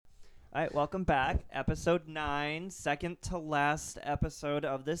All right, welcome back. Episode 9, second to last episode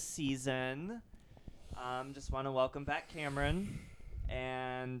of this season. Just want to welcome back Cameron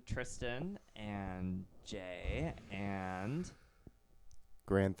and Tristan and Jay and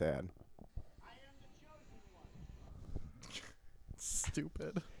Grandad.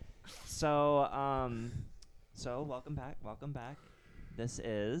 Stupid. so welcome back. Welcome back. This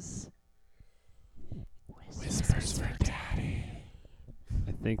is Whispers for Daddy.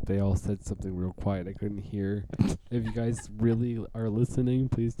 I think they all said something real quiet. I couldn't hear. If you guys really are listening,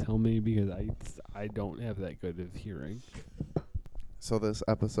 please tell me because I don't have that good of hearing. So this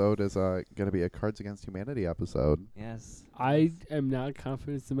episode is going to be a Cards Against Humanity episode. yes. I am not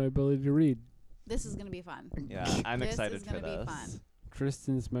confident in my ability to read. This is gonna be fun. Yeah, I'm This excited is for gonna be this. fun.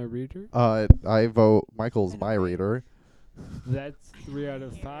 Tristan's my reader. I vote Michael's my reader. That's 3 out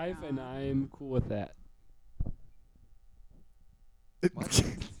of 5, and I'm cool with that.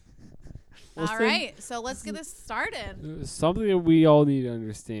 All right, so let's get this started. Something that we all need to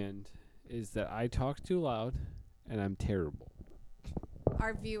understand is that I talk too loud, and I'm terrible.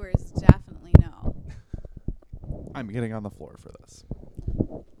 Our viewers definitely know. I'm getting on the floor for this.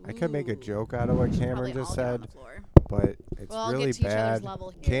 I could make a Ooh. joke out of what Cameron Probably just all get on said, the floor. but it's We'll all really get to each other's bad. level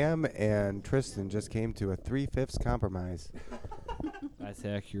here. Cam and Tristan just came to a 3/5 compromise. That's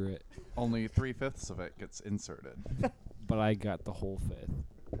accurate. Only 3/5 of it gets inserted. But I got the whole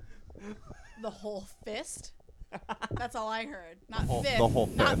fifth. The whole fist? That's all I heard. Not whole- fifth. the whole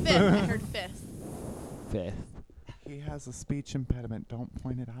Not fifth. fifth. I heard fist. Fifth. He has a speech impediment. Don't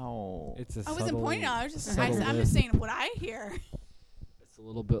point it out. It's a I wasn't subtle- pointing out. I was just. subtle I'm lisp. just saying what I hear. It's a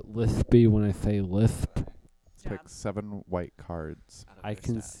little bit lispy when I say lisp. Pick 7 white cards. Out of I their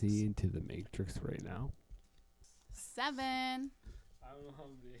can stacks. see into the matrix right now. 7. I don't know how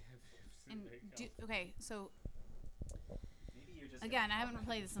And okay, so Maybe you're just again, I haven't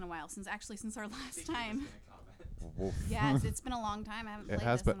played this in a while since our last time. Wolf. Yes, it's been a long time. I haven't It played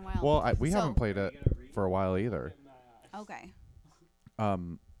has this been. in a while. Well, we So- haven't played it for a while either. Okay.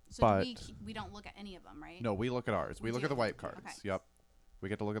 Um, So But- we don't look at any of them, right? No, we look at ours. We We look do. at the white cards. Okay. Yep. We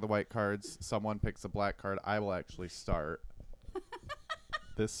get to look at the white cards. Someone picks a black card. I will actually start.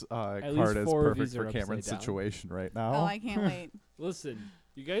 This least card is 4 of perfect these are for Cameron's upside down. situation right Oh, now. I can't wait. Listen,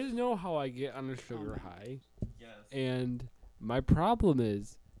 you guys know how I get on a sugar high, Yes. and my problem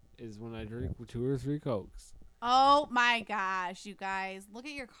is when I drink 2 or 3 Cokes. Oh my gosh, you guys, look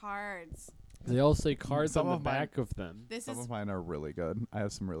at your cards. They all say cards Some on the of mine- back of them. This Some is. of mine are really good. I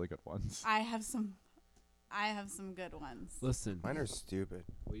have some really good ones. I have some good ones. Listen, Mine are stupid.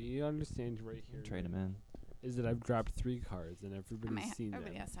 what you understand right here Trade them in. is that I've dropped 3 cards, and I everybody's might seen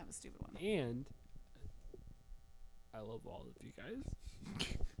everybody them. has to have a stupid one. And I love all of you guys.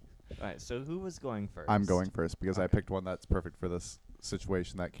 All right, so who was going first? I'm going first because I Okay. picked one that's perfect for this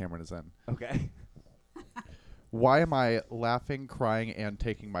situation that Cameron is in. Okay. Why am I laughing, crying, and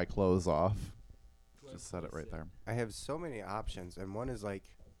taking my clothes off? Just said it right there. I have so many options, and one is like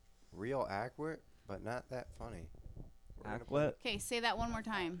real accurate, but not that funny. Aqua. Okay, say that one more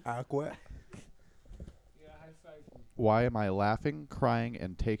time. Aqua. Yeah, high five. Why am I laughing, crying,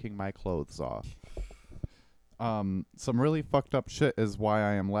 and taking my clothes off? Some really fucked up shit is why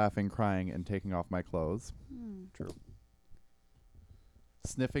I am laughing, crying, and taking off my clothes. Hmm.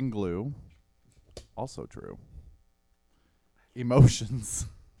 Sniffing glue. Also true. Emotions.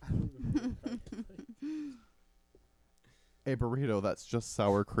 A burrito that's just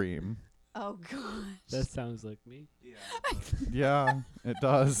sour cream. Oh gosh. That sounds like me. Yeah, it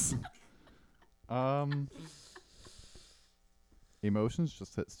does. Emotions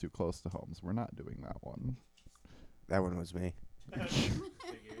just hits too close to home, so we're not doing that one. That one was me.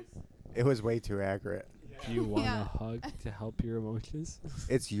 It was way too accurate. Do you want Yeah. a hug to help your emotions?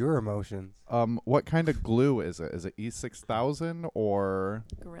 It's your emotions. What kind of glue is it? Is it E6000 or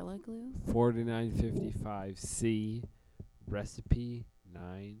Gorilla glue. 4955C recipe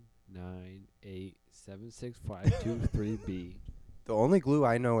 998765223B. The only glue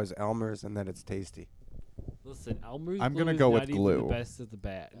I know is Elmer's, and that it's tasty. Listen, Elmer's I'm glue gonna is go not with even glue. the best of the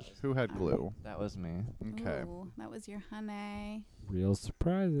batch. who had glue? That was me. Okay. Ooh, that was your honey. Real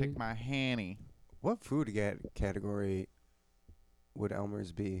surprising. Pick my Hanny. What food category would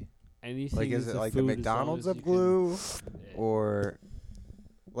Elmer's be? Anything Like, is a it like the food as long McDonald's as of you can- glue, Yeah. or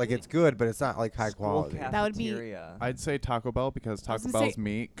like it's good, but it's not like high School quality? That would be- cafeteria. I'd say Taco Bell because I was Taco gonna Bell's say-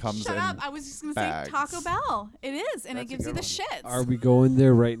 meat comes Shut in. up! I was just gonna bags. say Taco Bell. It is, and That's it a gives you good the one. shits. Are we going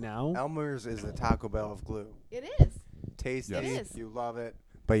there right now? Elmer's is the Taco Bell of glue. It is. Tasty, Yes. It is. you love it,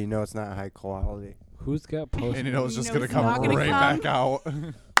 but you know it's not high quality. Who's got post? And you know it's You just know gonna it's come not gonna right come. back out.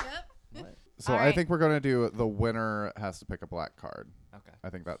 Yep. What? So I Alright. think we're gonna do the winner has to pick a black card. Okay, I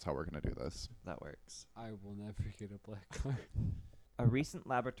think that's how we're gonna do this. that works. I will never get a black card. A recent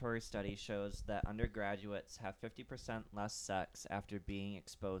laboratory study shows that undergraduates have 50% less sex after being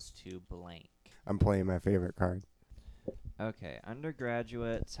exposed to blank. I'm playing my favorite card. Okay,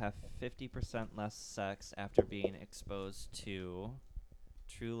 undergraduates have 50% less sex after being exposed to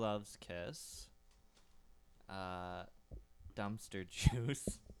True Love's Kiss, dumpster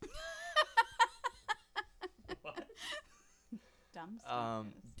juice, Dumpster.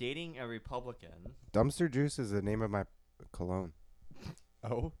 dating a Republican, Dumpster Juice is the name of my cologne.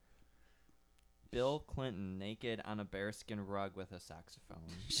 Oh. Bill Clinton naked on a bearskin rug with a saxophone.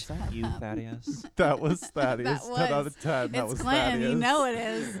 Is that you, Thaddeus? That was Thaddeus. That 10 out was. of 10. That It's was Clinton. Thaddeus. You know it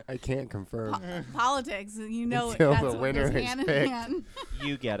is. I can't confirm. Politics. You know Until that's the what winner goes is hand in picked. hand.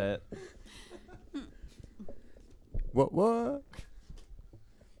 You get it. What?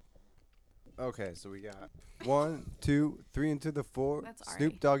 Okay, so we got 1, 2, 3 into the 4. That's Ari.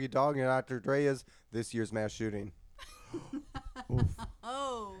 Snoop Doggy Dogg and Dr. Dre's this year's mass shooting.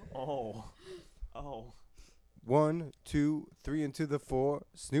 Oh. Oh. 1, 2, 3 into the 4.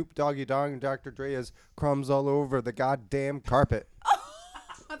 Snoop Doggy Dogg and Dr. Dre's crumbs all over the goddamn carpet. I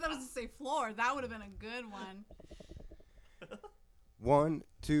thought it was to say floor. That would have been a good one. 1,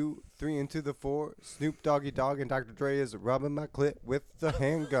 2, 3 into the 4. Snoop Doggy Dogg and Dr. Dre is rubbing my clit with the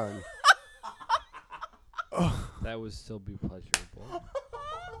handgun. That would still be pleasurable.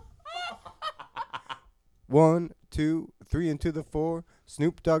 1, 2, 3 into the 4.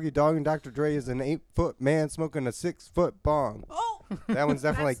 Snoop Doggy Dogg and Dr. Dre is an 8-foot man smoking a 6-foot bong. Oh. That one's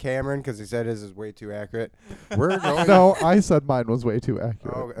definitely Cameron because he said his is way too accurate. We're going. No, I said mine was way too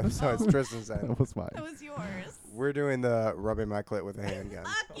accurate. Oh, so it's Tristan's side. That was mine. That was yours. We're doing the rubbing my clit with a handgun.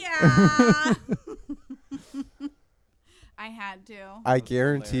 Fuck yeah. I had to. I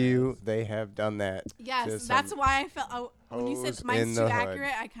guarantee you hilarious. they have done that. Yes, to that's some why I felt. Oh, when you hoes said in mine's the too hood.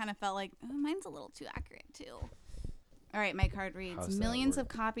 accurate, I kind of felt like mine's a little too accurate too. All right, my card reads: How's that millions work? of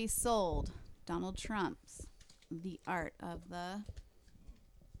copies sold. Donald Trump's The Art of the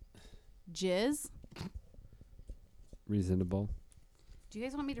Jizz. Reasonable. Do you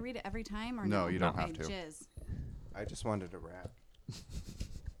guys want me to read it every time or No, no? you don't Okay, have to. Jizz. I just wanted to rap.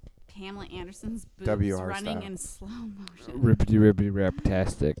 Pamela Anderson's boobs WR running style. in slow motion. Rippity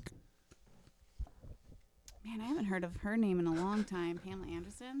raptastic. Man, I haven't heard of her name in a long time. Pamela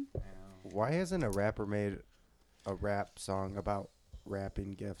Anderson. Why hasn't a rapper made a rap song about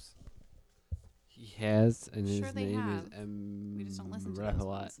wrapping gifts? He has, and Sure his they name have. is We just don't listen to Rap those a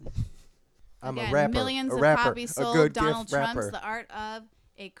lot. ones. I'm Again, a rapper. millions a of rapper, copies a sold. good Donald gift Trump's rapper. The Art of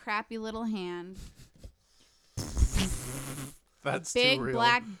a Crappy Little Hand. That's Big too real.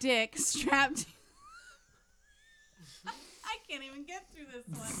 black dick strapped. I can't even get through this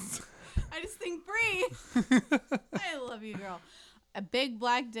one. I just think Bree. I love you, girl. A big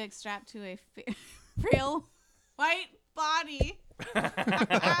black dick strapped to a frail white body.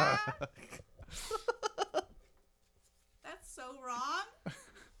 That's so wrong.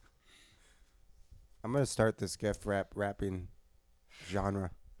 I'm gonna start this gift rapping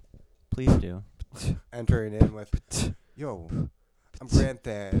genre. Please do. Entering in with, yo, I'm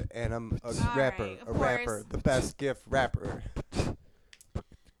Granddad and I'm a All rapper, right, of a rapper, course. the best gift rapper.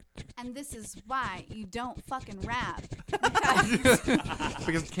 And this is why you don't fucking rap.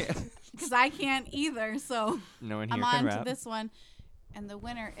 Because can't. Because I can't either, so No one here I'm can on rap. to this one. And the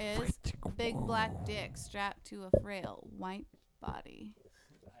winner is big black dick strapped to a frail white body.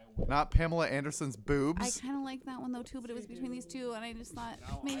 Not Pamela Anderson's I boobs. kind of like that one though too, but it was between these two, and I just thought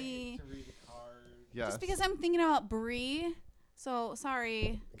maybe Yes. just because I'm thinking about Brie. So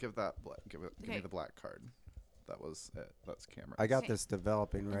sorry. Give me Okay. the black card. That was it. That's Cameron. I got Okay. this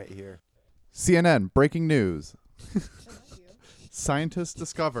developing right here. CNN breaking news. Scientists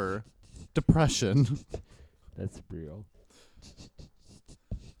discover depression. That's real.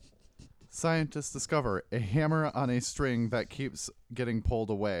 Scientists discover a hammer on a string that keeps getting pulled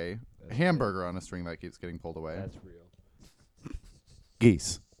away. That's Hamburger on a string that keeps getting pulled away. That's real.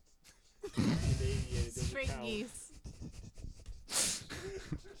 Geese. Straight geese.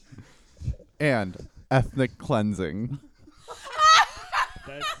 And ethnic cleansing.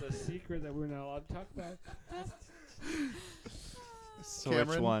 That's a secret that we're not allowed to talk about. So which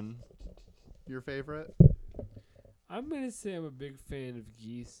Cameron? one? Your favorite? I'm gonna say I'm a big fan of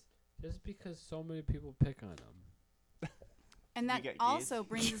geese, just because so many people pick on them. And You that got also geese?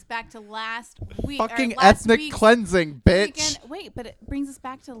 brings us back to last week. Fucking or last ethnic week's cleansing, bitch. weekend. Wait, but it brings us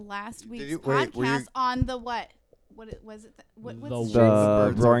back to last week's you- wait, were you- podcast on the what? What was it? What's The shirts? The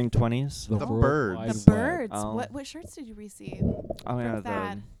birds are- Roaring 20s. The World birds. Wide The Web. birds. Oh. What shirts did you receive? Oh yeah, From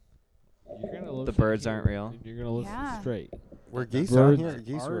Thad? You're gonna listen The birds here, aren't real. and you're gonna listen Yeah. straight. Were that- geese on Birds here?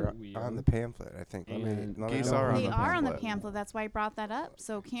 Geese were are weird. on the pamphlet, I think. And Geese go are on They the are on the pamphlet. pamphlet. That's why I brought that up.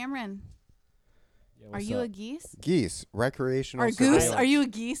 So Cameron, Yeah, are what's you up? a geese? Geese, recreational. Or goose? surveillance. Are you a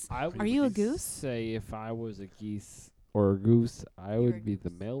geese? I would Are you a goose? say if I was a geese or a goose, I You're a would be the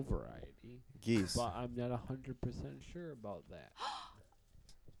goose. male variety. Geese. But I'm not 100% sure about that.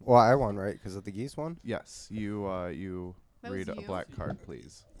 Well, I won, right? Because of the geese one? Yes, you That read was a you. black card,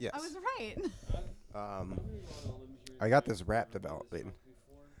 please. Yes. I was right. I got this rap developing.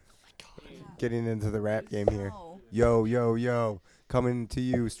 Getting into the rap game here. No. Yo, yo, yo. Coming to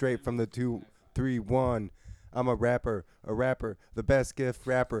you straight from the 2-3-1. I'm a rapper, the best gift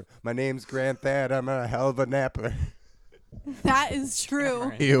rapper. My name's Grant Thad. I'm a hell of a napper. That is true.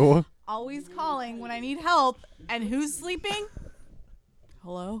 Cameron. Ew. Always calling when I need help. And who's sleeping?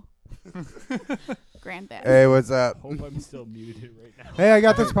 Hello? Granddad. Hey, what's up? Hope I'm still muted right now. Hey, I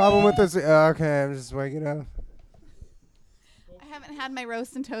got this problem with this. Okay, I'm just waking up. I haven't had my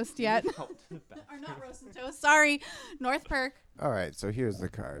roast and toast yet. Or not roast and toast. Sorry. North Perk. All right, so here's the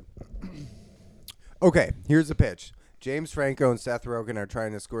card. Okay, here's the pitch. James Franco and Seth Rogen are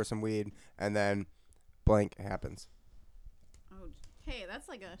trying to score some weed, and then blank happens. Oh, hey, that's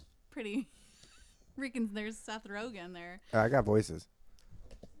like a pretty freaking. There's Seth Rogen there. I got voices.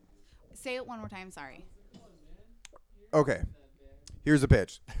 Say it one more time. Sorry. Okay, here's the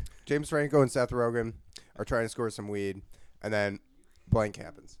pitch. James Franco and Seth Rogen are trying to score some weed, and then blank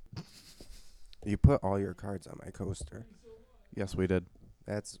happens. You put all your cards on my coaster. Yes, we did.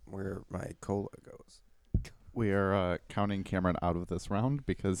 That's where my cola goes. We are counting Cameron out of this round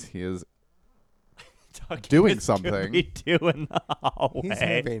because he is Tucky doing is something. gonna be doing the hallway. He's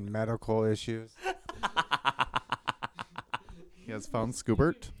having medical issues. he has found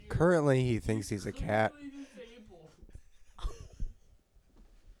Scoobert. Currently, he thinks he's a cat.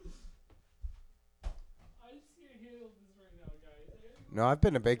 No, I've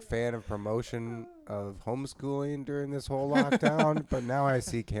been a big fan of promotion of homeschooling during this whole lockdown, but now I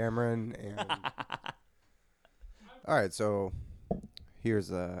see Cameron and. All right, so here's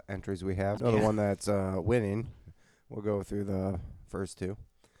the entries we have. The one that's winning. We'll go through the first two.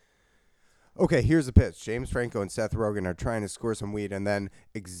 Okay, here's the pitch. James Franco and Seth Rogen are trying to score some weed, and then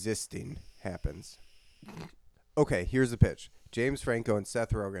existing happens. Okay, here's the pitch. James Franco and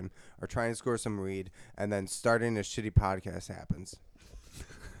Seth Rogen are trying to score some weed, and then starting a shitty podcast happens.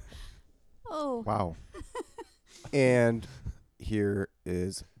 Oh. Wow. And here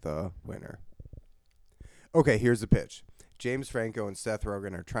is the winner. Okay, here's the pitch. James Franco and Seth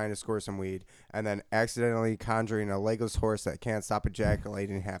Rogen are trying to score some weed, and then accidentally conjuring a legless horse that can't stop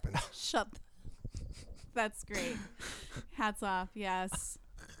ejaculating happens. Shut. That's great. Hats off. Yes.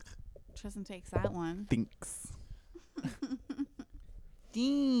 Tristan takes that one. Thinks.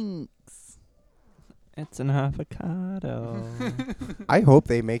 Dinks. It's an avocado. I hope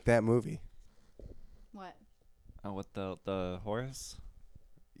they make that movie. What? Oh, with the horse?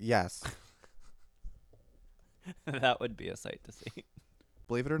 Yes. That would be a sight to see.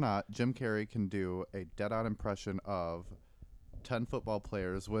 Believe it or not, Jim Carrey can do a dead-on impression of 10 football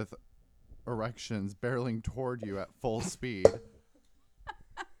players with erections barreling toward you at full speed.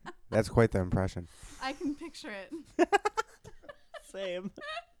 That's quite the impression. I can picture it. Same.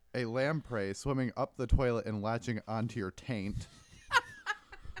 A lamprey swimming up the toilet and latching onto your taint.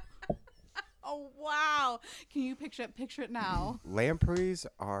 Oh wow! Can you picture it? Picture it now. Lampreys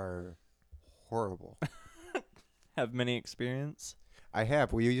are horrible. Have many experience? I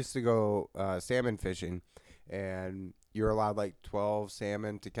have. We used to go salmon fishing, and you're allowed like 12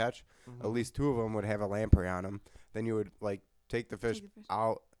 salmon to catch. Mm-hmm. At least 2 of them would have a lamprey on them. Then you would like take the fish Take the fish.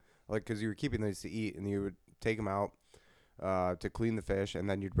 out, like because you were keeping these to eat, and you would take them out to clean the fish, and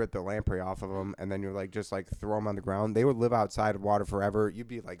then you'd rip the lamprey off of them, and then you'd like just like throw them on the ground. They would live outside of water forever. You'd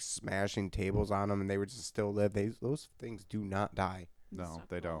be like smashing tables on them, and they would just still live. Those things do not die, No, So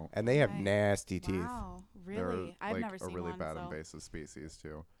they cool. don't. and they have Right. nasty teeth. Wow, They're really? I've like never a seen really one. bad so. invasive species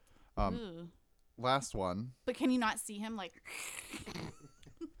too. Ooh. Last one. But can you not see him like?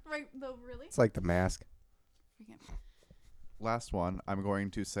 Right though, really? It's like the mask. Freaking- Last one. I'm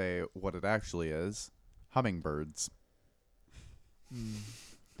going to say what it actually is. Hummingbirds.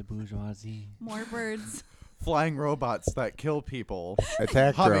 The bourgeoisie. More birds. Flying robots that kill people.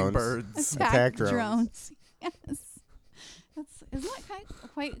 Attack drones. Hummingbirds. Attack drones. Yes. Isn't that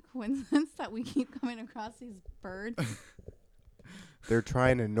quite a coincidence that we keep coming across these birds? They're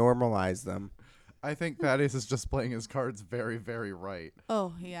trying to normalize them. I think Thaddeus is just playing his cards very, very right.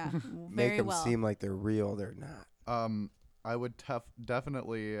 Oh yeah, Make very them well. seem like they're real. They're not. I would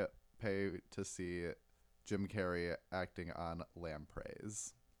definitely pay to see Jim Carrey acting on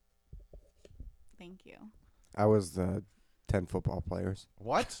lampreys. Thank you. I was the 10 football players.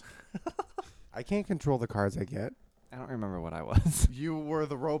 What? I can't control the cards I get. I don't remember what I was. You were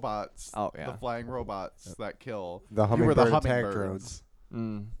the robots. Oh, yeah. The flying robots that kill. The You were the hummingbird attack hummingbirds.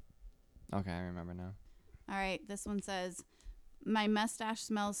 drones. Okay, I remember now. All right, this one says, my mustache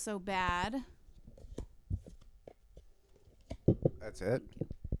smells so bad. That's it.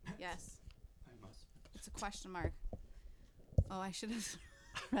 Yes. It's a question mark. Oh, I should have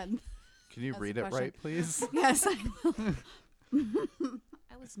read. Can you That's read a it question. right, please? Yes, I will.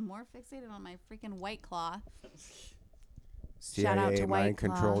 I was more fixated on my freaking White Claw. Shout out CIA to mind White Claw.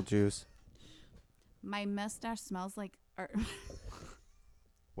 control juice. My mustache smells like.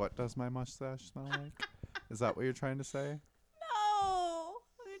 What does my mustache smell like? Is that what you're trying to say? No!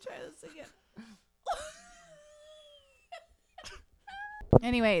 Let me try this again.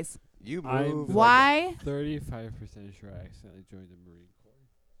 Anyways, You I'm move. like why? 35% sure I accidentally joined the Marine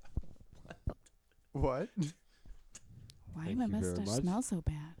Corps. What? Why Thank do my you very mustache much. smell so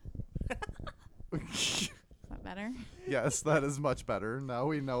bad? Is that better? Yes, that is much better. Now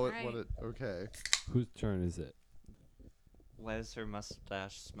we know it. What Right. it? Okay. Whose turn is it? Why does her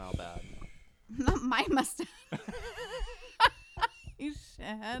mustache smell bad? Not my mustache. You should.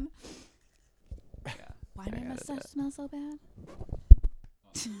 Yeah. Why I my got it, mustache smell so bad?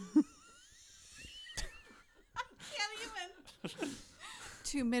 I can't even.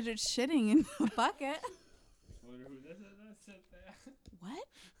 Two midgets shitting in a bucket.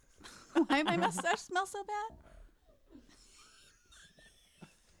 What? Why my mustache smell so bad?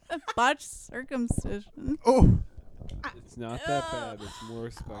 A botched circumcision. Oh. It's not that bad. It's more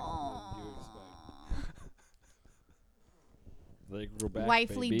respectful than you expect. Like, go back,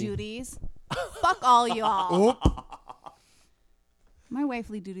 Wifely baby. duties. Fuck all y'all. Oh. My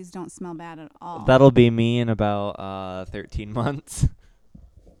wifely duties don't smell bad at all. That'll be me in about 13 months.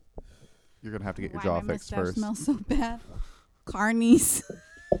 You're gonna have to get your Why jaw my fixed mustache first. smells so bad. Carnies.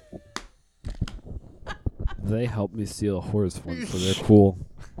 They helped me steal a horse once, so they're cool.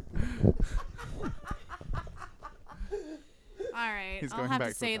 All right, He's I'll going have back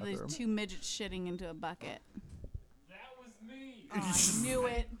to to the say the bathroom. two midgets shitting into a bucket. That was me. Oh, I knew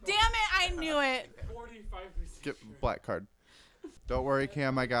it. Damn it, I knew it. 45%. Get black card. Don't worry,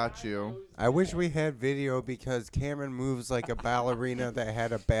 Cam. I got you. I wish we had video because Cameron moves like a ballerina that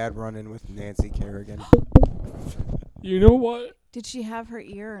had a bad run-in with Nancy Kerrigan. You know what? Did she have her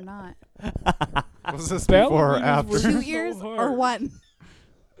ear or not? Was this before or Ballerinas after? were- Two so ears or hard. one?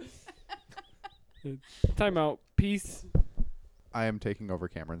 Time out. Peace. I am taking over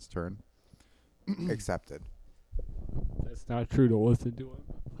Cameron's turn. Accepted. That's not true. Don't listen to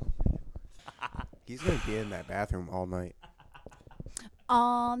him. He's going to be in that bathroom all night.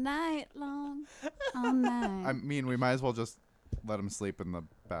 All night long. All night. I mean, we might as well just let him sleep in the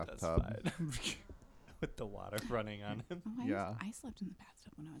That's bathtub. With the water running on him. Oh, Yeah. I slept in the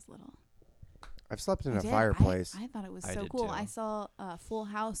bathtub when I was little. I've slept in I a did. fireplace. I thought it was I so did cool. too. I saw Full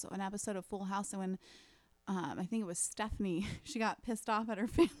House, an episode of Full House, and when I think it was Stephanie, she got pissed off at her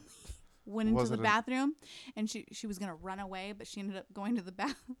family, went into Was the it a- bathroom, and she was gonna run away, but she ended up going to the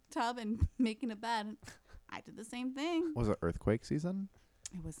bathtub and making a bed. I did the same thing. Was it earthquake season?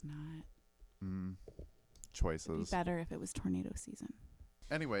 It was not. Mm. It'd be Choices. better if it was tornado season.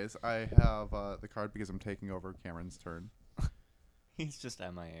 Anyways, I have the card because I'm taking over Cameron's turn. He's just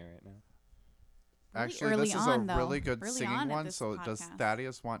MIA right now. Really Actually, early this is on, a though. really good Early singing on at one. this So does podcast.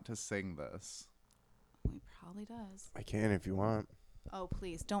 Thaddeus want to sing this? He probably does. I can if you want. Oh,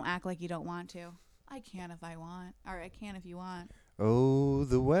 please don't act like you don't want to. I can if I want, or I can if you want. Oh,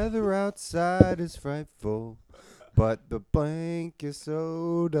 the weather outside is frightful, but the blank is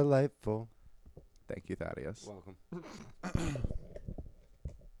so delightful. Thank you, Thaddeus. Welcome.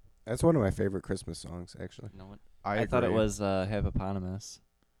 That's one of my favorite Christmas songs, actually. No one. I thought it agree. was hippopotamus.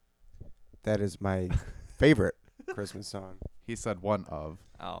 That is my favorite Christmas song. He said one of.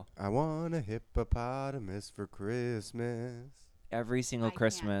 Oh. I want a hippopotamus for Christmas. Every single I can't.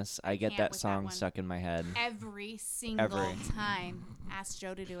 Christmas, I get can't that with that song one. stuck in my head. Every single Every. time. Ask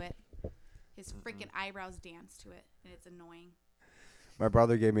Joe to do it. His freaking eyebrows dance to it, and it's annoying. My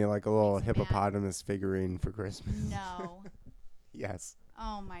brother gave me like a little Makes me mad. hippopotamus figurine for Christmas. No. Yes.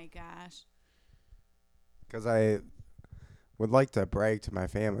 Oh my gosh. Because I would like to brag to my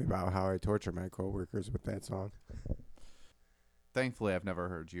family about how I torture my coworkers with that song. Thankfully, I've never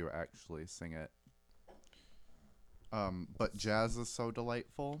heard you actually sing it. But jazz is so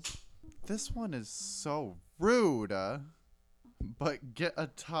delightful. This one is so rude. But get a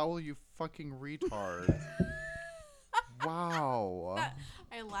towel, you fucking retard. Wow.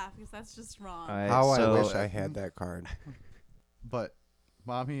 I laugh because that's just wrong. Alright, How so I wish I had that card. But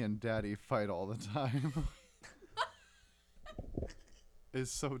mommy and daddy fight all the time.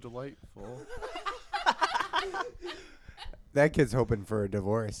 is so delightful. That kid's hoping for a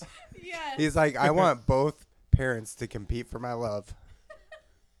divorce. Yes. He's like, I want both parents to compete for my love.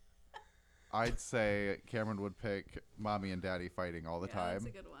 I'd say Cameron would pick mommy and daddy fighting all the Yeah, time. That's a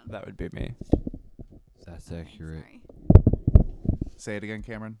good one. That would be me. That's Sorry, accurate. sorry. Say it again,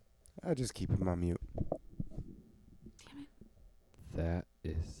 Cameron. I'll just keep him on mute. Damn it. That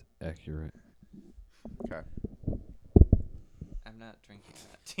is accurate. Okay. I'm not drinking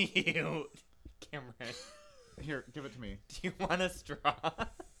that. Do you, Cameron? Here, give it to me. Do you want a straw?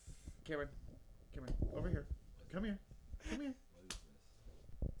 Cameron, over here. Come here.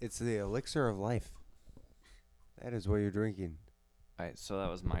 It's the elixir of life. That is what you're drinking. All right, so that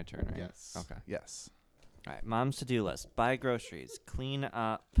was my turn, right? Yes. Okay. Yes. All right, mom's to-do list: buy groceries, clean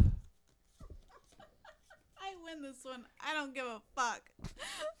up. I win this one. I don't give a fuck.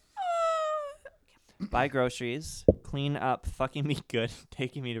 Buy groceries, clean up, fucking me good,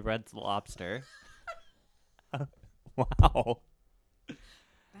 taking me to Red Lobster. Wow.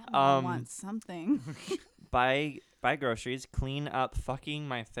 That one wants something. Buy groceries, clean up, fucking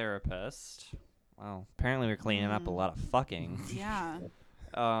my therapist. Wow. Apparently we're cleaning up a lot of fucking. Yeah.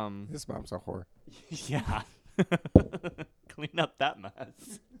 This mom's a whore. Yeah. Clean up that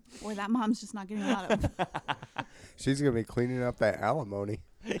mess. Boy, that mom's just not getting a lot of. She's going to be cleaning up that alimony.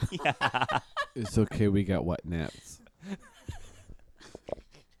 Yeah. It's okay. We got wet naps.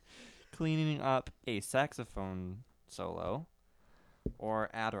 Cleaning up a saxophone solo or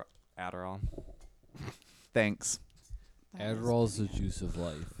Adderall. Thanks. Adderall's the juice of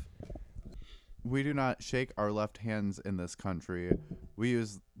life. We do not shake our left hands in this country. We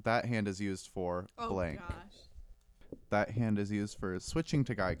use that hand is used for Oh blank. gosh. That hand is used for switching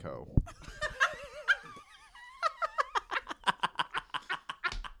to Geico.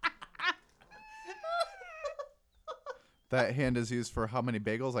 That hand is used for how many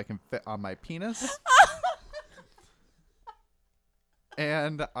bagels I can fit on my penis.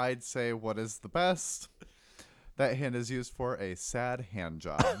 And I'd say what is the best? That hand is used for a sad hand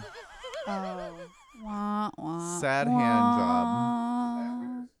job. Oh. Wah, wah, Sad hand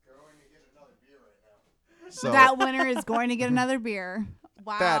wah. So That winner is going to get another beer.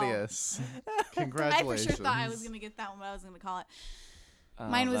 Wow. Thaddeus, I for congratulations. sure thought I was going to get that one, but I was going to call it. Oh,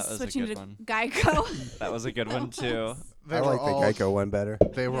 Mine that was a switching good to one. Geico. That was a good one too. They I were like the all- Geico one better.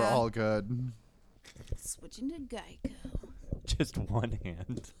 They were Yeah. all good. Switching to Geico. Just one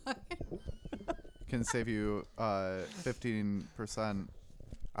hand. Can save you 15%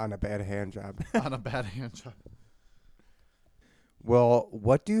 On a bad hand job. on a bad hand job. Well,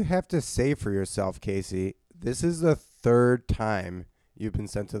 what do you have to say for yourself, Casey? This is the third time you've been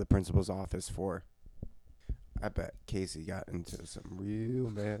sent to the principal's office for. I bet Casey got into some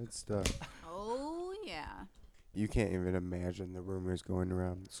real bad stuff. Oh, yeah. You can't even imagine the rumors going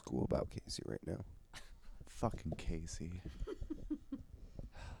around the school about Casey right now. Fucking Casey.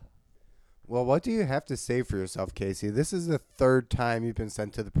 Well, what do you have to say for yourself, Casey? This is the third time you've been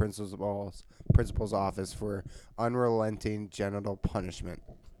sent to the principal's office for unrelenting genital punishment.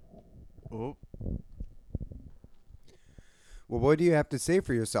 Oh, Well, what do you have to say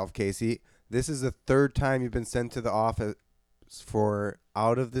for yourself, Casey? This is the third time you've been sent to the office for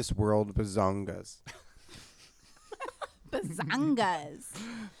out-of-this-world bazongas. Bazangas.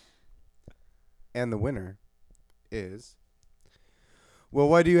 And the winner is... Well,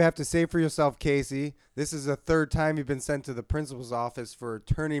 what do you have to say for yourself, Casey? This is the third time you've been sent to the principal's office for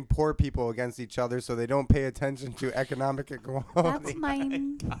turning poor people against each other so they don't pay attention to economic equality. That's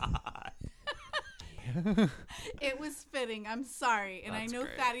mine. It was fitting. I'm sorry. And That's I know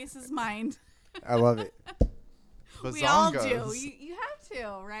great. Thaddeus' mind. I love it. We all do. bazongas. You have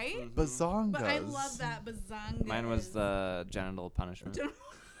to, right? Bazongas. But I love that bazongas. Mine was the genital punishment.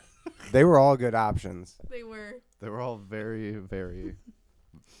 They were all good options. They were. They were all very, very.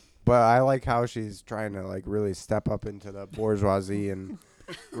 But I like how she's trying to like really step up into the bourgeoisie and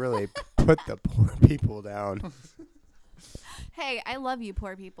really put the poor people down. Hey, I love you,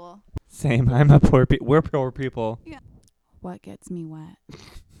 poor people. Same. We're poor people. What gets me wet?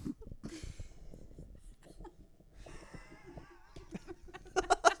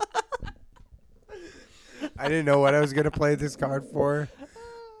 I didn't know what I was going to play this card for,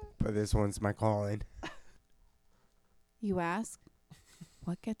 but this one's my calling. You ask,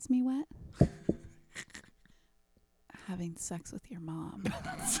 what gets me wet? Having sex with your mom.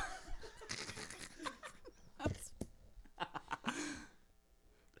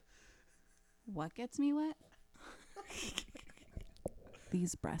 What gets me wet?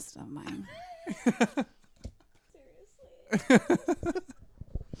 These breasts of mine. Seriously.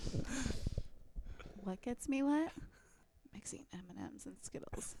 What gets me wet? mixing M&Ms and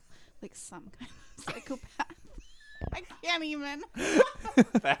Skittles like some kind of psychopath. I can't even.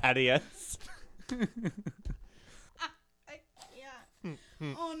 Thaddeus. I can't.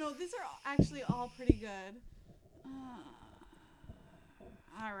 Oh no, these are actually all pretty good.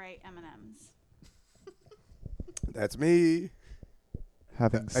 All right, M&Ms. That's me.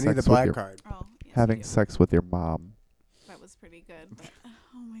 Having I sex need the with black your, card. Oh, yes, having you do. sex with your mom. That was pretty good, but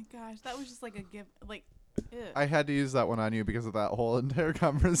oh my gosh, that was just like a give. Like, ew. I had to use that one on you because of that whole entire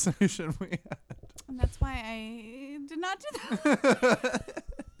conversation we had. And that's why I did not do that.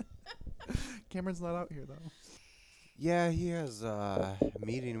 Cameron's not out here though. Yeah, he has a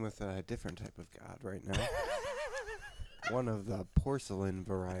meeting with a different type of god right now. One of the porcelain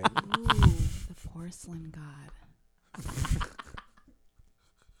variety. Ooh, the porcelain god.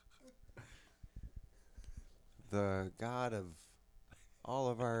 The god of all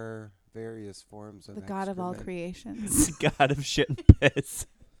of our various forms of The god of all excrement. creations. God of shit and piss.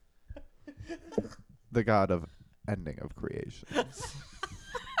 The god of ending of creations.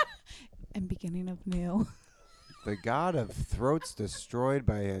 And beginning of new. The god of throats destroyed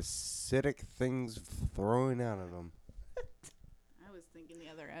by acidic things throwing out of them. I was thinking the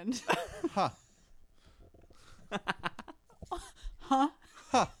other end. Ha. Huh?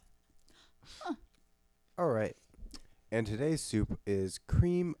 All right. And today's soup is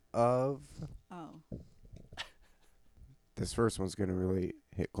cream of... Oh. This first one's going to really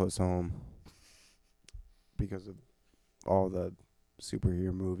hit close home because of all the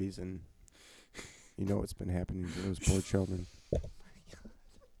superhero movies and you know what's been happening to those poor children.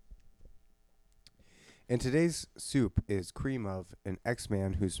 And today's soup is cream of an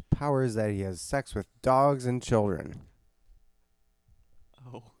X-Man whose power is that he has sex with dogs and children.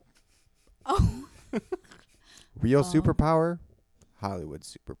 Oh. Oh. Real Oh. superpower, Hollywood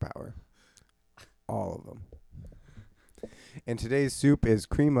superpower. All of them. And today's soup is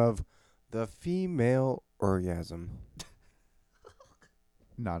cream of the female orgasm.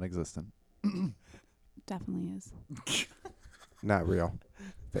 Non-existent. Definitely is. Not real.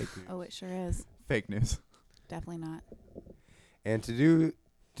 Fake news. Oh, it sure is. Fake news. Definitely not. And to do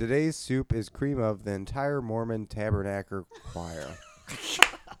today's soup is cream of the entire Mormon Tabernacle Choir,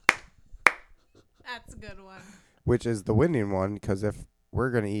 That's a good one. which is the winning one because if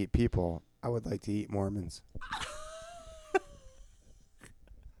we're going to eat people, I would like to eat Mormons.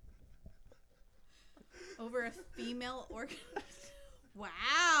 Over a female organ.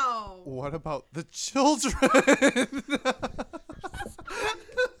 Wow. What about the children?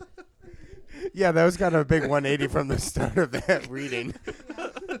 Yeah, that was kind of a big 180 from the start of that reading.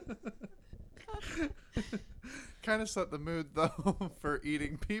 Kind of set the mood though for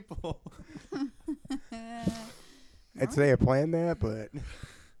eating people. I'd say I planned that, but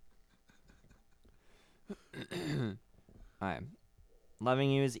Alright. Loving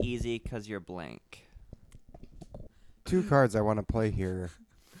you is easy 'cause you're blank. two cards I want to play here.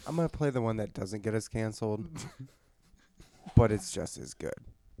 I'm going to play the one that doesn't get us canceled, but it's just as good.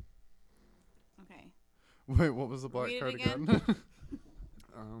 Okay. Wait, what was the black Read it card again.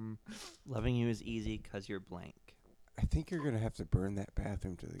 again? Loving you is easy 'cause you're blank. I think you're going to have to burn that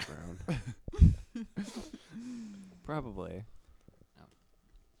bathroom to the ground. Probably.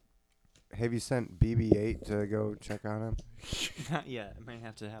 Have you sent BB-8 to go check on him? Not yet. I might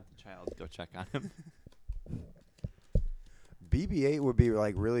have to have the child go check on him. BB-8 would be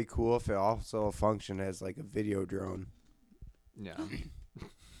like really cool if it also functioned as like a video drone. Yeah.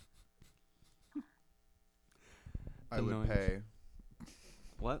 I would Annoying. pay.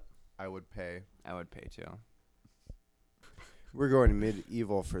 What? I would pay. I would pay too. We're going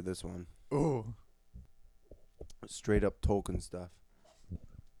medieval for this one. Ooh. Straight up Tolkien stuff.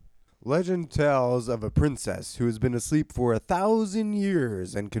 Legend tells of a princess who has been asleep for 1,000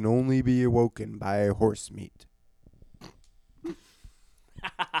 years and can only be awoken by horse meat.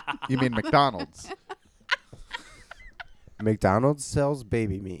 You mean McDonald's? McDonald's sells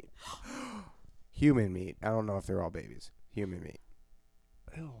baby meat. Human meat. I don't know if they're all babies. Human meat.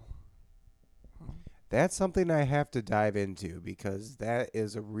 Ew. That's something I have to dive into because that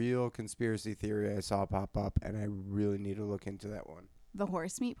is a real conspiracy theory I saw pop up, and I really need to look into that one. The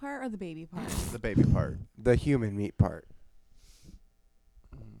horse meat part or the baby part? The baby part. The human meat part.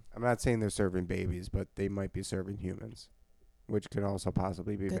 I'm not saying they're serving babies, but they might be serving humans, which could also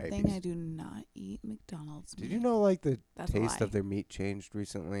possibly be Good babies. thing I do not eat McDonald's Did meat. you know like the That's a taste lie. of their meat changed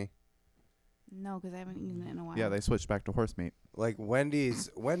recently? No, because I haven't eaten it in a while. Yeah, they switched back to horse meat. Like Wendy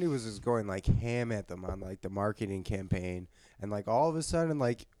was just going like ham at them on like the marketing campaign, and like all of a sudden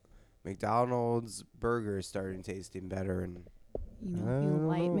like McDonald's burgers started tasting better, and You know, I if you don't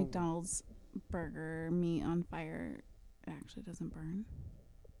light know. McDonald's burger meat on fire, it actually doesn't burn.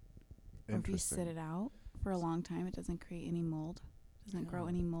 Or if you sit Interesting. it out for a long time, it doesn't create any mold. Doesn't grow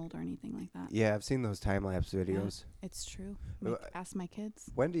any mold or anything like that. Yeah, I've seen those time lapse videos. It's true. Well, Ask my kids.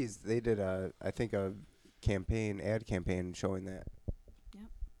 Wendy's, they did I think a ad campaign showing that. Yep.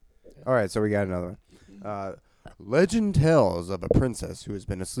 All right, so we got another one. Legend tells of a princess who has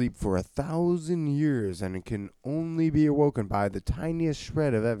been asleep for 1,000 years and can only be awoken by the tiniest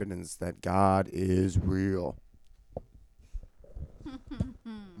shred of evidence that God is real.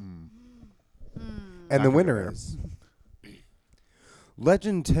 And the winner is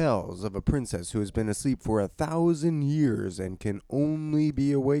Legend tells of a princess who has been asleep for 1,000 years and can only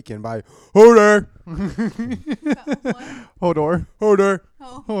be awakened by Hodor, What? Hodor. Hodor,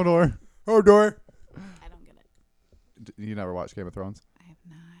 Oh, Hodor. Hodor. I don't get it. You never watched Game of Thrones? I have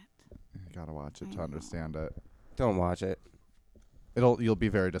not. You gotta watch it I to know. understand it. Don't watch it. You'll be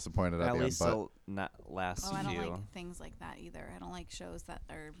very disappointed at At the end, least but the not last Oh, I don't few. like things like that either. I don't like shows that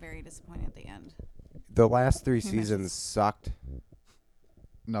are very disappointing at the end. The last 3 Pretty much seasons it's- sucked.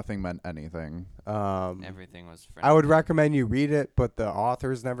 nothing meant anything. Everything was. I would friendly. recommend you read it, but the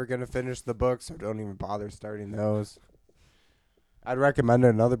author's never going to finish the book, so don't even bother starting those. I'd recommend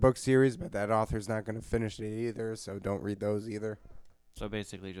another book series, but that author's not going to finish it either, so don't read those either. So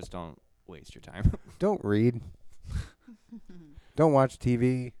basically, just don't waste your time. Don't read. Don't watch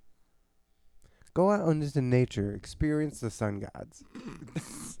TV. Go out into nature. Experience the sun gods.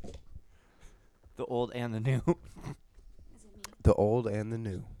 The old and the new. The old and the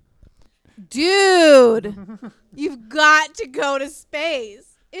new. Dude, you've got to go to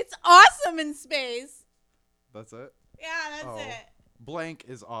space. It's awesome in space. That's it? Yeah, that's Oh. it. Blank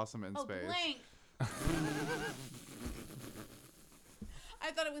is awesome in Oh, space. blank.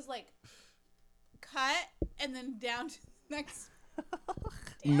 I thought it was like cut and then down to the next.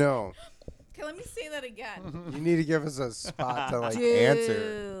 No. Okay, let me say that again. You need to give us a spot to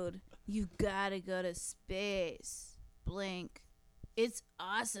answer. Dude, you gotta go to space. Blink. It's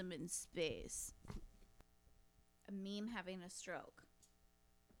awesome in space. A meme having a stroke.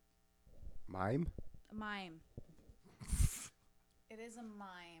 Mime? A mime. It is a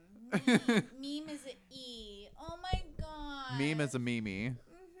mime. Meme is a E. Oh my god. Meme is a meme.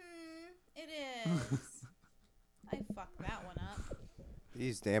 It is. I fucked that one up.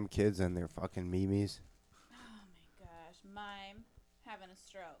 These damn kids and their fucking memes. Oh my gosh. Mime having a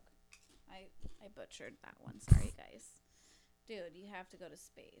stroke. I butchered that one. Sorry, guys. Dude, you have to go to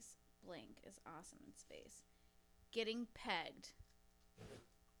space. Blink is awesome in space. Getting pegged.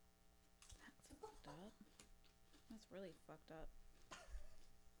 That's fucked up. That's really fucked up.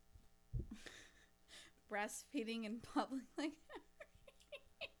 Breastfeeding in public like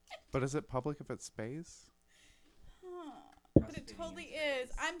But is it public if it's space? But it totally is.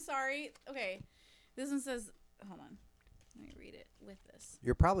 I'm sorry. Okay. This one says, hold on. Let me read it with this.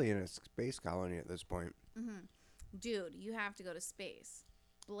 You're probably in a space colony at this point. Dude, you have to go to space.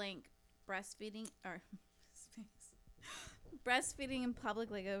 Blank. Breastfeeding or space. Breastfeeding in public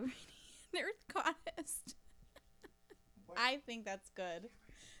like a nerd goddess. I think that's good.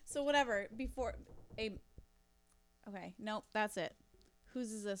 So whatever. Before a. Okay. Nope. That's it.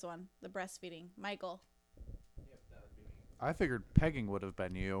 Whose is this one? The breastfeeding. Michael. I figured pegging would have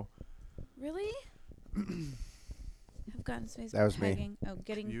been you. Really? Have gotten space. That was me. pegging. Oh,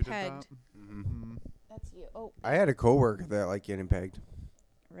 getting You pegged. did that? Mm-hmm. That's you. Oh, I had a coworker that liked getting pegged.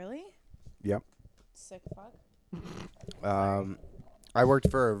 really? Yep. Sick fuck. I worked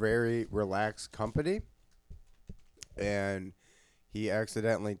for a very relaxed company, and he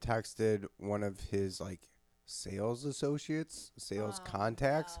accidentally texted one of his sales associates, sales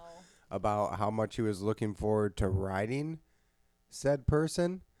contacts, No. about how much he was looking forward to riding said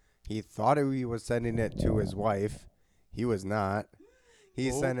person. He thought he was sending it to his wife. He was not.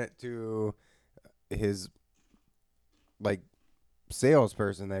 He sent it to his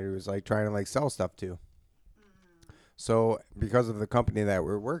salesperson that he was trying to sell stuff to. So because of the company that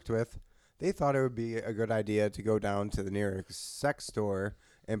we worked with, they thought it would be a good idea to go down to the nearest sex store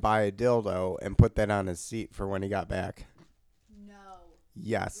and buy a dildo and put that on his seat for when he got back. No.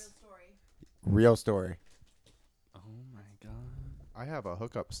 Yes. story. Real story. Oh my god. I have a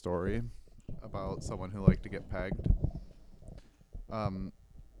hookup story about someone who liked to get pegged.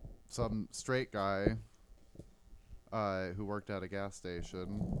 Some straight guy who worked at a gas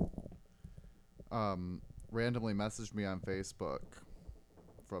station randomly messaged me on Facebook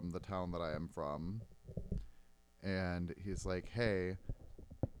from the town that I am from. And he's like, hey,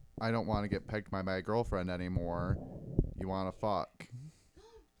 I don't want to get pegged by my girlfriend anymore. You want to fuck?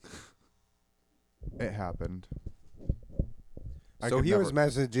 It happened. I So could he was never-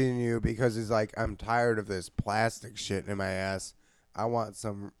 messaging you because he's like, I'm tired of this plastic shit in my ass. I want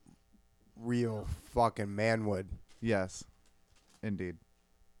some real fucking manwood. Yes, indeed.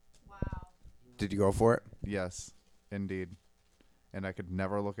 Wow. Did you go for it? Yes, indeed. And I could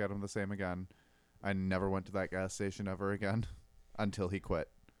never look at him the same again. I never went to that gas station ever again until he quit.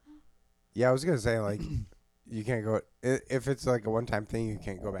 Yeah, I was gonna say like, you can't go if it's like a one-time thing. You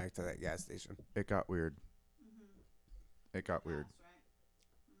can't go back to that gas station. It got weird. It got weird.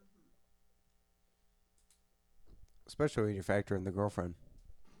 Especially when you factor in the girlfriend.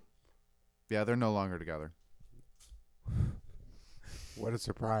 Yeah, they're no longer together. What a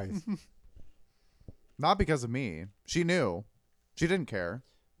surprise. Not because of me. She knew. She didn't care.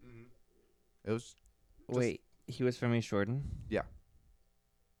 It was Wait, he was from East Jordan?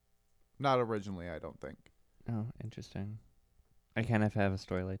 not originally, I don't think. Oh, interesting. I kind of have a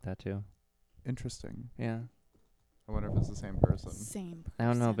story like that too. Interesting. Yeah. I wonder if it's the same person. Same person. I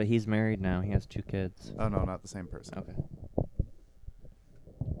don't know, but he's married now. He has 2 kids. Oh, no, not the same person. Okay.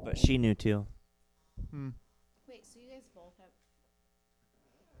 But she knew too. Wait, so you guys both have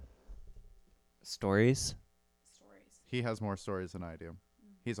Stories? stories? He has more stories than I do.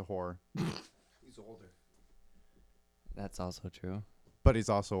 He's a whore. He's older. That's also true. But he's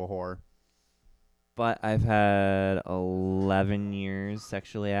also a whore. But I've had 11 years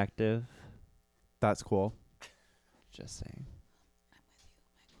sexually active. That's cool. Just saying.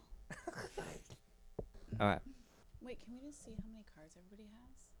 All right. Wait, can we just see how many cards everybody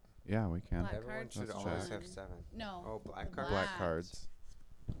has? Yeah, we can. Black Everyone cards. should Let's always check. have 7. No. Oh, black card. Black Black. cards.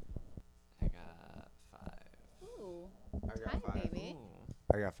 I got 5. Ooh. I got Hi, 5. baby.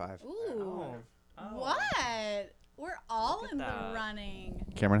 I got 5. Ooh. What? We're all Look at in the that. running.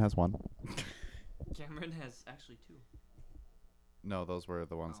 Cameron has 1. Cameron has actually 2. No, those were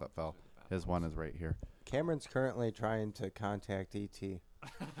the ones that fell. His 1 is right here. Cameron's currently trying to contact ET. He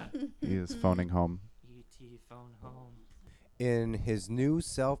is phoning home. E.T. phone home. In his new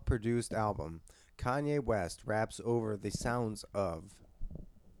self-produced album, Kanye West raps over the sounds of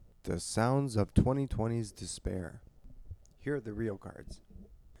 2020's despair. Here are the real cards.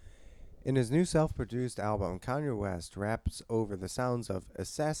 In his new self-produced album, Kanye West raps over the sounds of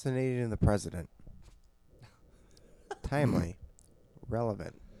assassinating the president. Timely.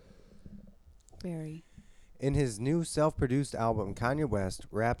 Relevant. Very. In his new self-produced album, Kanye West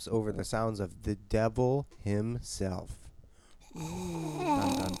raps over the sounds of the devil himself.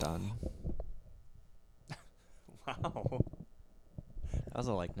 Dun dun dun. Wow. That was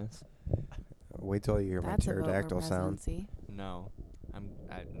a likeness. Wait till you hear That's my a vote for pterodactyl sound. presidency. No. I'm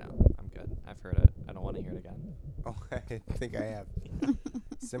good. I've heard it. I don't want to hear it again. Oh, I think I have.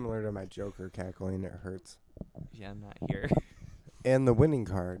 Similar to my Joker cackling, it hurts. Yeah, I'm not here. And the winning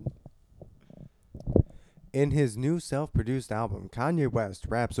card. In his new self-produced album, Kanye West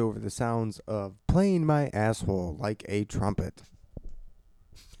raps over the sounds of playing my asshole like a trumpet.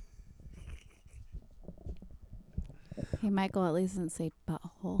 Hey, Michael, at least didn't say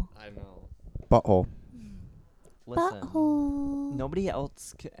butthole. I know. Butthole. Listen. Butthole. Nobody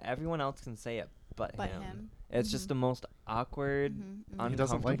else everyone else can say it but him. It's just the most awkward, Mm-hmm. He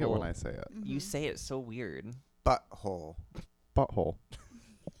doesn't like it when uncomfortable- I say it. You say it so weird. Butthole. Butthole.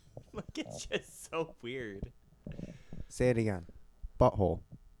 Like it's just so weird. Say it again. Butthole.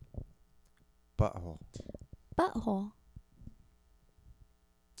 Butthole. Butthole.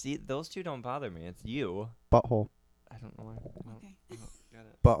 See, those two don't bother me. It's you. Butthole. I don't know why. Okay. I don't get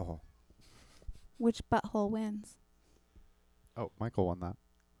it. Butthole. Which butthole wins? Oh, Michael won that.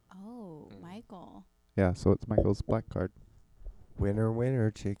 Oh, Mm. Michael. Yeah, so it's Michael's black card. Winner,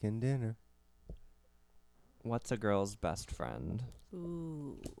 winner, chicken dinner. What's a girl's best friend?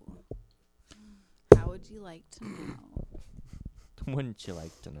 Ooh. How would you like to know? Wouldn't you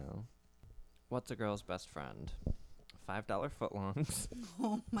like to know? What's a girl's best friend? $5 footlongs.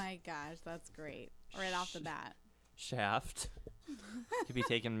 Oh my gosh, that's great. Right off the bat. Shaft. Could be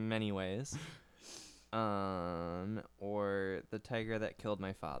taken many ways. Or the tiger that killed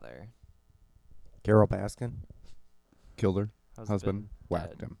my father. Carol Baskin. Killed her. Husband. dead.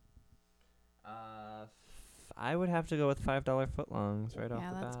 Whacked him. I would have to go with $5 footlongs right off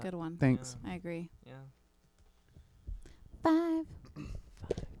Yeah, the that's a bat. good one. Thanks. I agree. Yeah.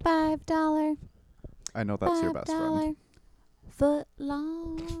 $5. I know that's your best friend. Foot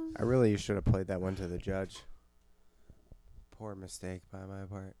long. I really should have played that one to the judge. Poor mistake by my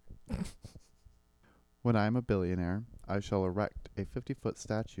part. When I am a billionaire, I shall erect a 50-foot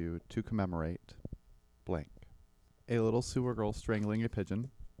statue to commemorate blank. A little sewer girl strangling a pigeon.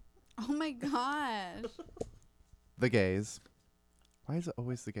 Oh my gosh. The gays. Why is it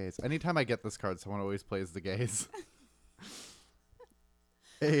always the gays? Anytime I get this card, someone always plays the gays.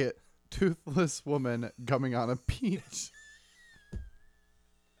 A toothless woman gumming on a peach.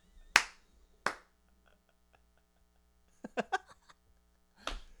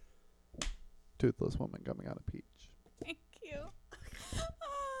 Toothless woman gumming on a peach. Thank you.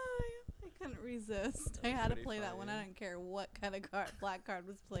 I couldn't resist. I had to pretty play that one. I funny. didn't care what kind of black card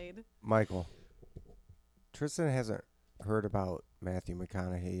was played. Michael. Tristan hasn't heard about Matthew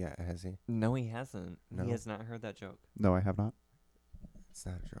McConaughey yet, has he? No, he hasn't. No. He has not heard that joke. No, I have not. It's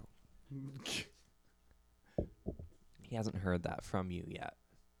not a joke. He hasn't heard that from you yet.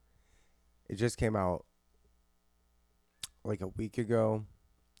 It just came out like a week ago.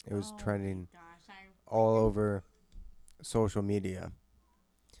 It was Oh my trending gosh, all over social media.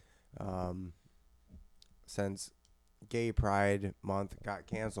 Since Gay Pride Month got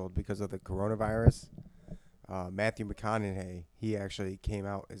canceled because of the coronavirus, Matthew McConaughey, he actually came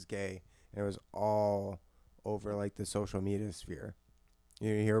out as gay, and it was all over like the social media sphere.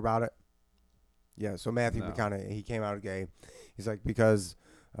 You hear about it? Yeah. So Matthew No. McConaughey, he came out gay. He's like, because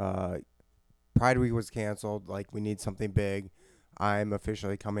Pride Week was canceled, like we need something big. I'm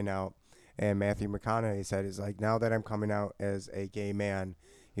officially coming out. And Matthew McConaughey said, is like, now that I'm coming out as a gay man,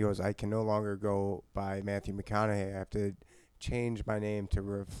 he goes, I can no longer go by Matthew McConaughey. I have to change my name to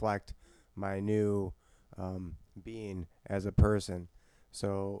reflect my new being as a person.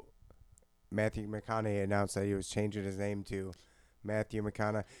 So Matthew McConaughey announced that he was changing his name to Matthew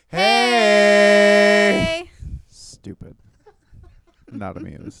McConaughey. Hey! Stupid. Not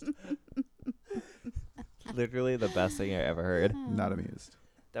amused. Literally the best thing I ever heard. Not amused.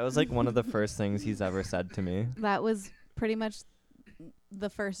 That was like one of the first things he's ever said to me. That was pretty much the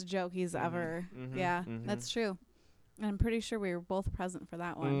first joke he's ever. Mhm, Yeah, mhm. that's true. And I'm pretty sure we were both present for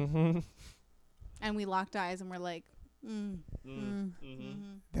that one. Mm-hmm. And we locked eyes and we're like, Mm-hmm.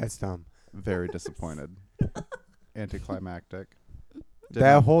 That's dumb. Very disappointed. Anticlimactic. Did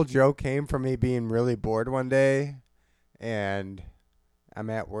That not- whole joke came from me being really bored one day, and I'm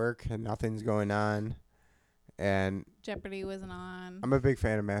at work and nothing's going on, and Jeopardy wasn't on. I'm a big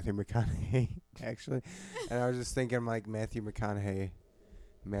fan of Matthew McConaughey, actually, and I was just thinking like Matthew McConaughey,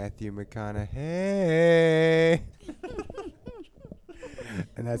 and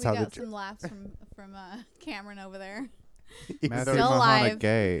that's we how the got some laughs from Cameron over there. Matthew Still alive.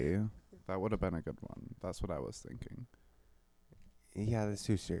 McConaughey. That would have been a good one. That's what I was thinking. yeah, that's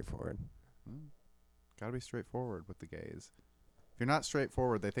too straightforward. Gotta be straightforward with the gays. If you're not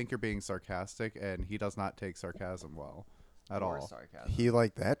straightforward, they think you're being sarcastic, and he does not take sarcasm well at all. Sarcasm. He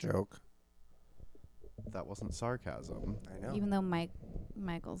liked that joke. That wasn't sarcasm. I know. Even though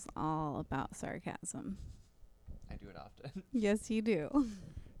Michael's all about sarcasm. I do it often. Yes, you do.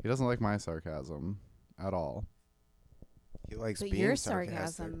 He doesn't like my sarcasm at all. He likes But being your sarcastic.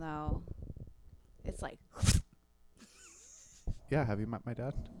 sarcasm, though, it's like, Yeah, have you met my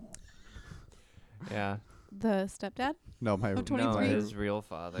dad? Yeah. the stepdad? No, my Oh, No, 23. his real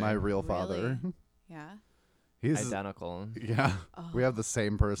father. my real father. Yeah. He's Identical. yeah. Oh. We have the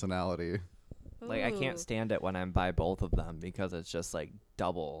same personality. Like I can't Ooh. stand it when I'm by both of them because it's just like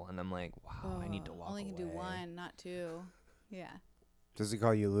double, and I'm like, wow, I need to Oh, walk Only can do away. one, not two. Yeah. Does he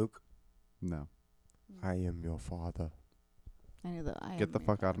call you Luke? No, I am your father. I knew that. get the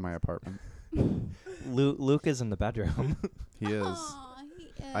fuck out of my apartment. Luke is in the bedroom. He is. Aw,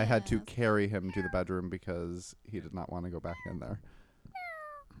 he I had to is. carry him to the bedroom because he did not want to go back in there.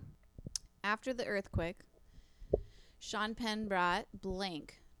 After the earthquake, Sean Penn brought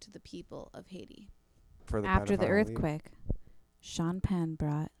blank to the people of Haiti. For the After the pedophile lead. earthquake, Sean Penn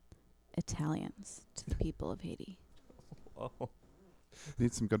brought Italians to the people of Haiti. Whoa.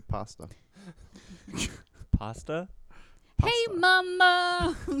 Need some good pasta. Pasta? Hey,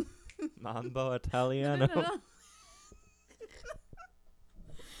 mama! Mambo Italiano.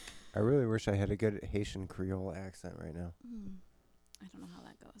 I really wish I had a good Haitian Creole accent right now. I don't know how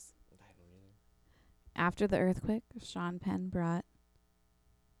that goes. After the earthquake, Sean Penn brought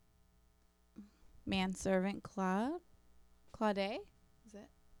manservant Claude. Is it?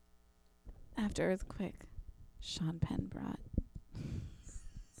 After earthquake, Sean Penn brought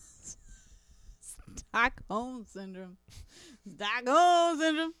Stockholm syndrome. Stockholm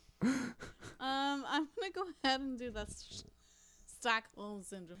syndrome. I'm gonna go ahead and do that. Stockholm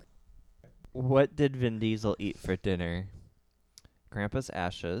syndrome. What did Vin Diesel eat for dinner? Grandpa's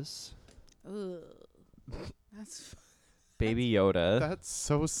ashes, Ooh, that's Baby Yoda, That's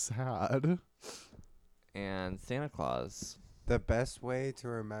so sad. and Santa Claus. The best way to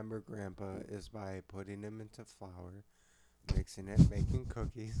remember Grandpa is by putting him into flour, mixing it, making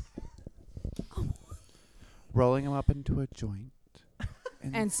cookies. Rolling him up into a joint.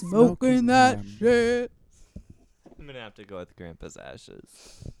 and smoking that him. shit. gonna have to go with Grandpa's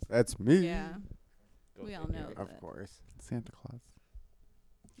ashes. That's me. Yeah. Go We all figure. know Of that. course. Santa Claus.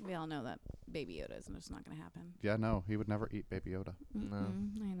 We all know that Baby Yoda is just not going to happen. Yeah, no, he would never eat Baby Yoda. No.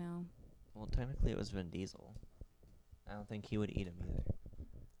 I know. Well, technically it was Vin Diesel. I don't think he would eat him either.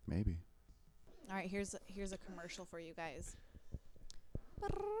 Maybe. All right, here's a commercial for you guys.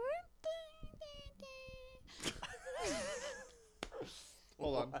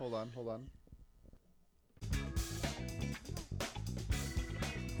 Hold on.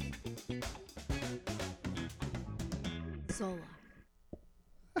 Zola.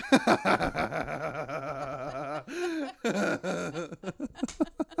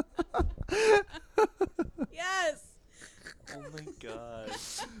 Yes. Oh my god.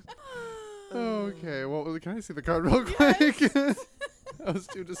 Okay, well, can I see the card real quick? I was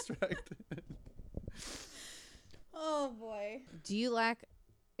too distracted. Oh boy. Do you lack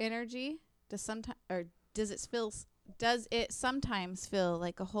energy? Does it sometimes feel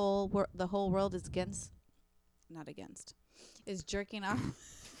like the whole world is is jerking off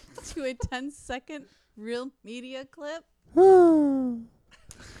to a 10-second real media clip? Do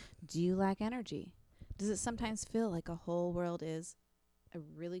you lack energy? Does it sometimes feel like a whole world is a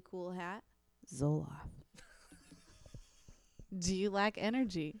really cool hat? Zoloft. Do you lack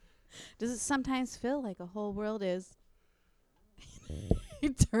energy? Does it sometimes feel like a whole world is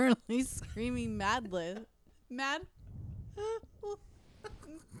eternally screaming madness?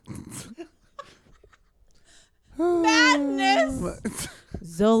 Madness!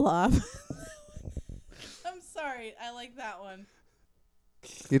 Zoloft. I'm sorry. I like that one.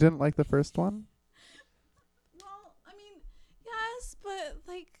 You didn't like the first one? Well, I mean, yes, but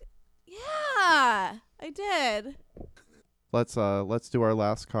yeah, I did. Let's do our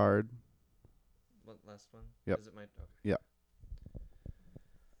last card. What last one? Yep. Is it my? Okay. Yep.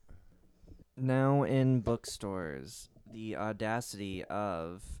 Now in bookstores, the audacity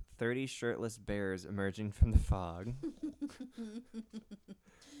of 30 shirtless bears emerging from the fog.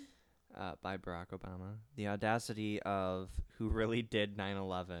 By Barack Obama. The audacity of Who Really Did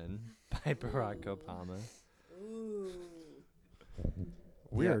 9/11 by Barack Obama. Ooh.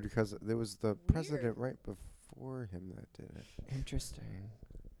 Weird, because there was the president right before him that did it. Interesting.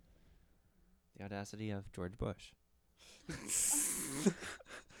 The audacity of George Bush.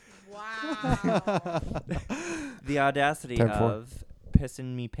 Wow. The audacity 10-4. of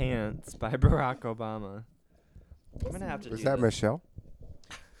Pissing Me Pants by Barack Obama. I'm gonna have to Was do that this. Michelle?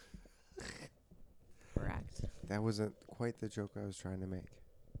 Correct. That wasn't quite the joke I was trying to make.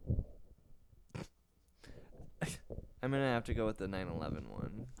 I'm gonna have to go with the 9/11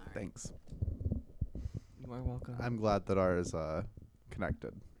 one. All right. Thanks. You are welcome. I'm glad that ours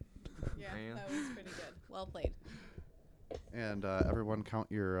connected. Yeah, Are you? that was pretty good. Well played. And everyone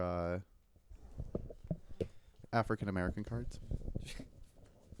count your African American cards.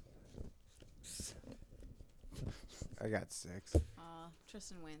 I got 6.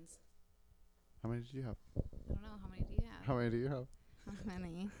 Tristan wins. How many did you have? I don't know. How many do you have? How many do you have? How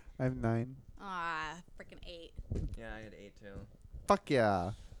many? I have 9. Freaking 8. Yeah, I had 8 too. Fuck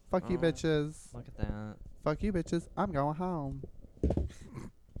yeah. Fuck you, Oh. bitches. Look at that. Fuck you, bitches. I'm going home.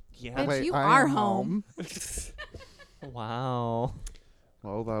 Yeah. Bitch, Wait, you I are am home. Wow.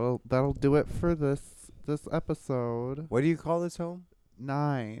 Well, that'll do it for this episode. What do you call this home?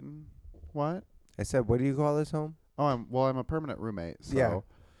 9. What? I said, what do you call this home? Oh, I'm a permanent roommate. So.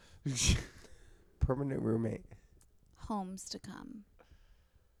 Yeah. Permanent roommate. Homes to come.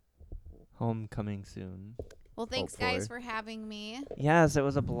 Homecoming soon. Well, thanks, Hopefully. guys, for having me. Yes, it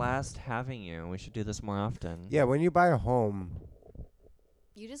was a blast having you. We should do this more often. Yeah, when you buy a home,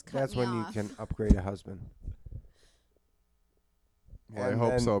 You just cut that's me when off. you can upgrade a husband. Well, I And hope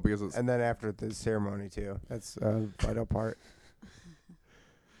then- so because it's. And then after the ceremony, too. That's a vital part.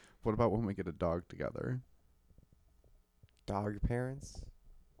 What about when we get a dog together? Dog parents?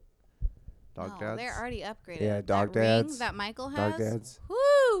 Dog no, dads? they're already upgraded. Yeah, dog that ring dads. that Michael has. Dog dads?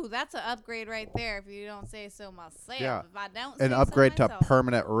 Whoo, that's an upgrade right there. If you don't say so myself. Yeah. If I don't An say upgrade so to myself.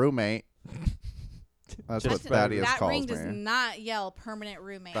 permanent roommate. That's what Just Thaddeus that ring calls does me. not yell permanent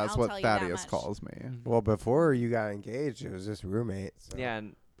roommate. That's I'll what tell you that Thaddeus much. calls me. Well, before you got engaged, it was just roommates. So. Yeah,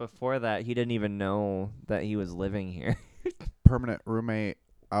 and before that, he didn't even know that he was living here. Permanent roommate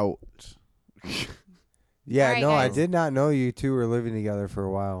out. Yeah, Alright, no, I guys. did not know you two were living together for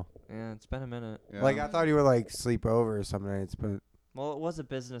a while. Yeah, it's been a minute. Yeah. Like, I thought you were, like, sleep over some nights, but... Well, it was a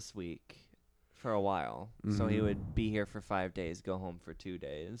business week for a while. So he Mhm. would be here for 5 days, go home for 2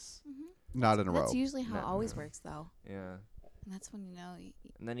 days. Not in a row. That's usually how it No. always works, though. Yeah. And that's when you know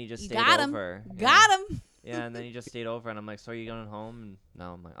And then he just You stayed got 'em. over. Yeah. got him. Yeah, and then he just stayed over, and I'm like, so are you going home? And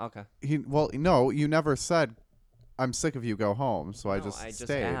no, I'm like, okay. No, you never said I'm sick of you. Go home. So I No, just I just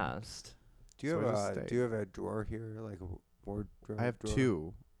stayed. asked. Do you So I have just a stayed. Do you have a drawer here, like a wardrobe? I have drawer?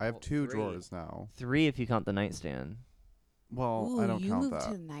 2. I have Well, 2 3. drawers now. 3 if you count the nightstand. Well, Ooh, I don't you count moved that.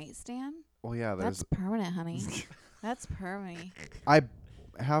 to the nightstand? Well, yeah, there's. That's permanent, honey. That's permanent. I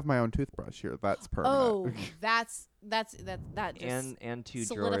have my own toothbrush here. That's permanent. Oh, that just And 2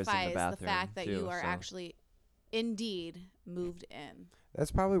 drawers in the solidifies bathroom. the fact that too, you are so. actually, indeed, moved in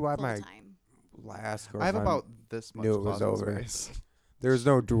That's probably why full my time. last I have girlfriend about this much knew it was closet over. space. There's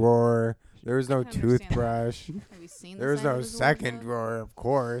no drawer. There's no I can understand that. toothbrush. Have you seen the There's size of no his second wardrobe? drawer, of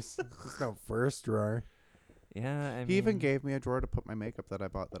course. There's no first drawer. Yeah, I mean. He even gave me a drawer to put my makeup that I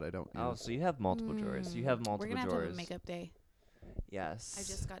bought that I don't use. Oh, so you have multiple drawers. You have We're multiple gonna have to have drawers. a makeup day. Yes. I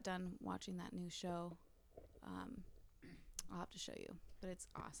just got done watching that new show. I'll have to show you, but it's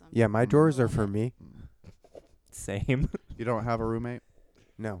awesome. Yeah, my drawers are Love for it. me. Same. You don't have a roommate?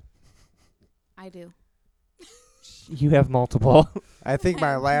 No. I do. You have multiple. I think I my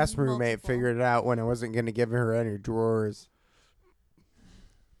have last roommate multiple. figured it out when I wasn't going to give her any drawers.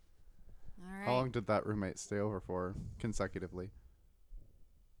 All right. How long did that roommate stay over for consecutively?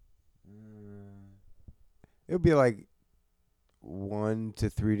 It would be like 1 to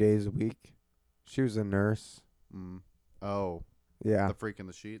 3 days a week. She was a nurse. Oh, Yeah. the freak in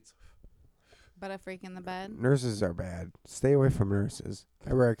the sheets. But a freak in the bed. Nurses are bad. Stay away from nurses.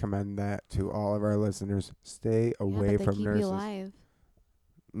 I recommend that to all of our listeners. Stay away yeah, but they from keep nurses. you alive.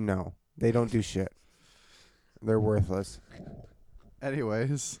 No, they don't do shit. They're worthless.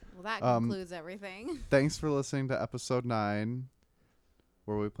 Anyways, Well, that Um, concludes everything. thanks for listening to episode 9,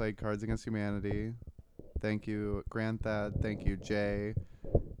 where we played Cards Against Humanity. Thank you, Granthad. Thank you, Jay.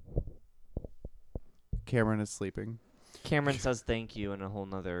 Cameron is sleeping. Cameron says thank you in a whole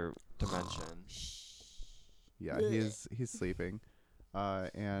nother dimension. Yeah, he's sleeping.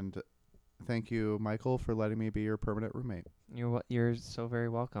 And thank you, Michael, for letting me be your permanent roommate. You're so very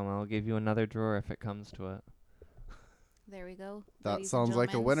welcome. I'll give you another drawer if it comes to it. There we go. That ladies and sounds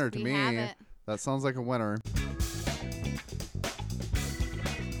like a gentlemans, winner to we have me. it. That sounds like a winner.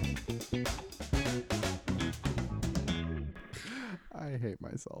 I hate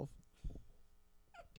myself.